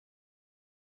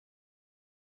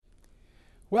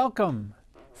Welcome,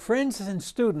 friends and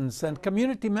students and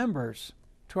community members,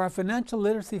 to our Financial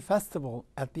Literacy Festival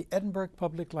at the Edinburgh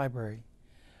Public Library.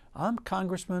 I'm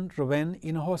Congressman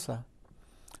Hinojosa.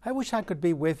 I wish I could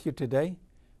be with you today,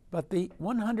 but the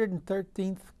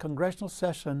 113th Congressional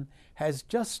session has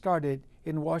just started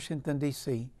in Washington,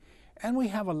 D.C., and we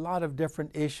have a lot of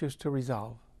different issues to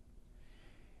resolve.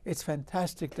 It's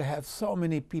fantastic to have so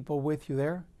many people with you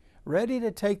there, ready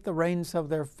to take the reins of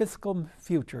their fiscal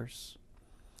futures.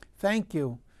 Thank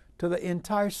you to the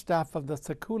entire staff of the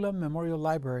Sakula Memorial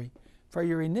Library for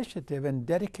your initiative and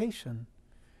dedication.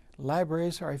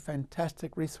 Libraries are a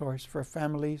fantastic resource for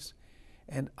families,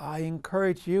 and I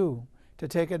encourage you to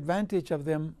take advantage of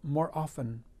them more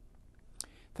often.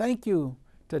 Thank you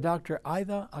to Dr.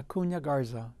 Aida Acuna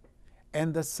Garza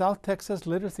and the South Texas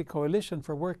Literacy Coalition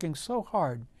for working so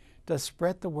hard to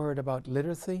spread the word about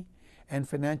literacy and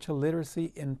financial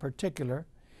literacy in particular.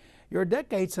 Your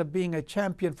decades of being a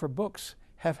champion for books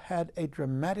have had a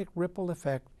dramatic ripple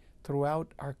effect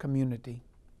throughout our community.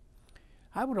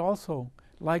 I would also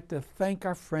like to thank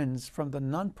our friends from the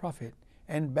nonprofit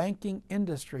and banking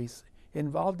industries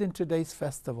involved in today's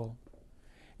festival.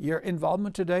 Your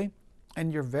involvement today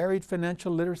and your varied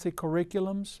financial literacy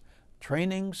curriculums,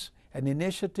 trainings, and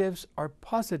initiatives are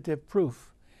positive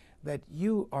proof that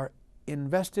you are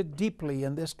invested deeply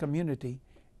in this community,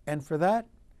 and for that,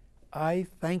 I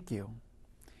thank you.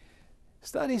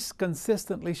 Studies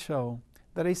consistently show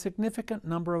that a significant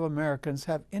number of Americans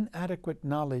have inadequate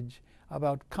knowledge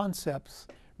about concepts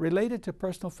related to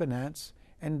personal finance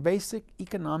and basic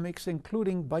economics,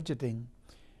 including budgeting,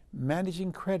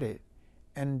 managing credit,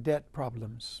 and debt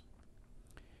problems.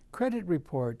 Credit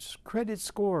reports, credit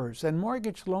scores, and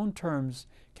mortgage loan terms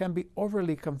can be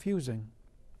overly confusing.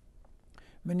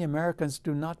 Many Americans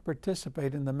do not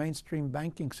participate in the mainstream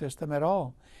banking system at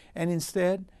all, and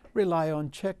instead rely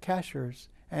on check cashers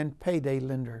and payday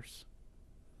lenders.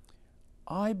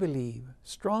 I believe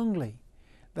strongly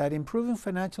that improving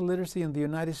financial literacy in the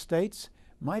United States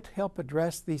might help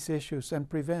address these issues and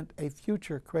prevent a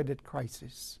future credit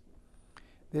crisis.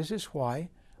 This is why,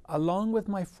 along with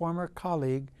my former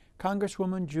colleague,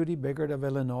 Congresswoman Judy Biggert of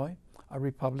Illinois, a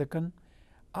Republican,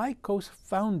 I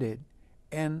co-founded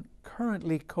and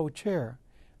currently co-chair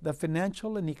the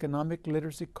Financial and Economic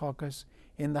Literacy Caucus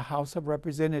in the House of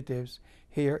Representatives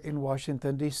here in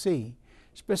Washington, D.C.,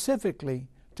 specifically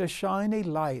to shine a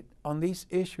light on these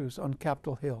issues on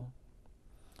Capitol Hill.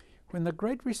 When the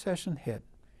Great Recession hit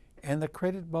and the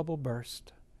credit bubble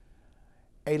burst,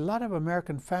 a lot of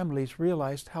American families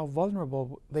realized how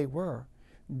vulnerable they were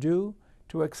due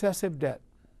to excessive debt.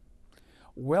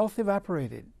 Wealth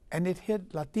evaporated, and it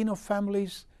hit Latino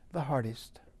families the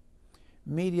hardest.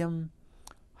 Median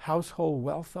household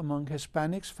wealth among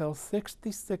Hispanics fell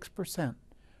 66%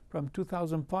 from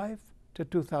 2005 to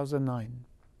 2009.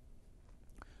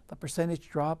 The percentage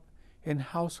drop in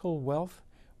household wealth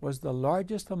was the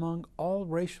largest among all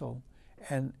racial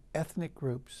and ethnic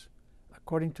groups,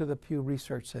 according to the Pew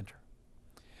Research Center.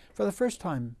 For the first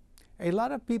time, a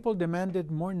lot of people demanded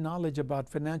more knowledge about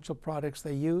financial products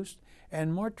they used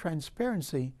and more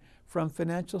transparency from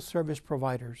financial service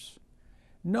providers.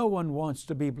 No one wants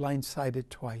to be blindsided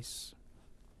twice.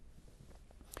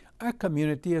 Our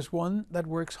community is one that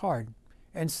works hard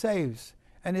and saves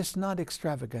and is not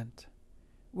extravagant.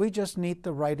 We just need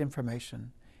the right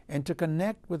information and to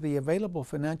connect with the available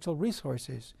financial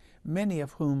resources, many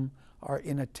of whom are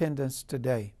in attendance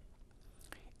today.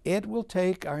 It will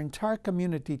take our entire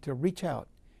community to reach out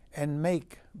and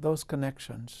make those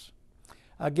connections.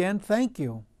 Again, thank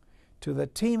you to the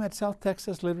team at South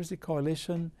Texas Literacy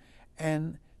Coalition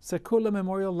and Sakula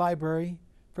Memorial Library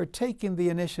for taking the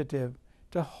initiative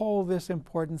to hold this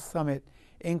important summit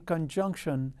in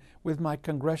conjunction with my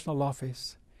congressional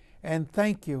office. And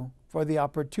thank you for the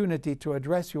opportunity to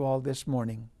address you all this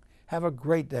morning. Have a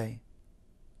great day.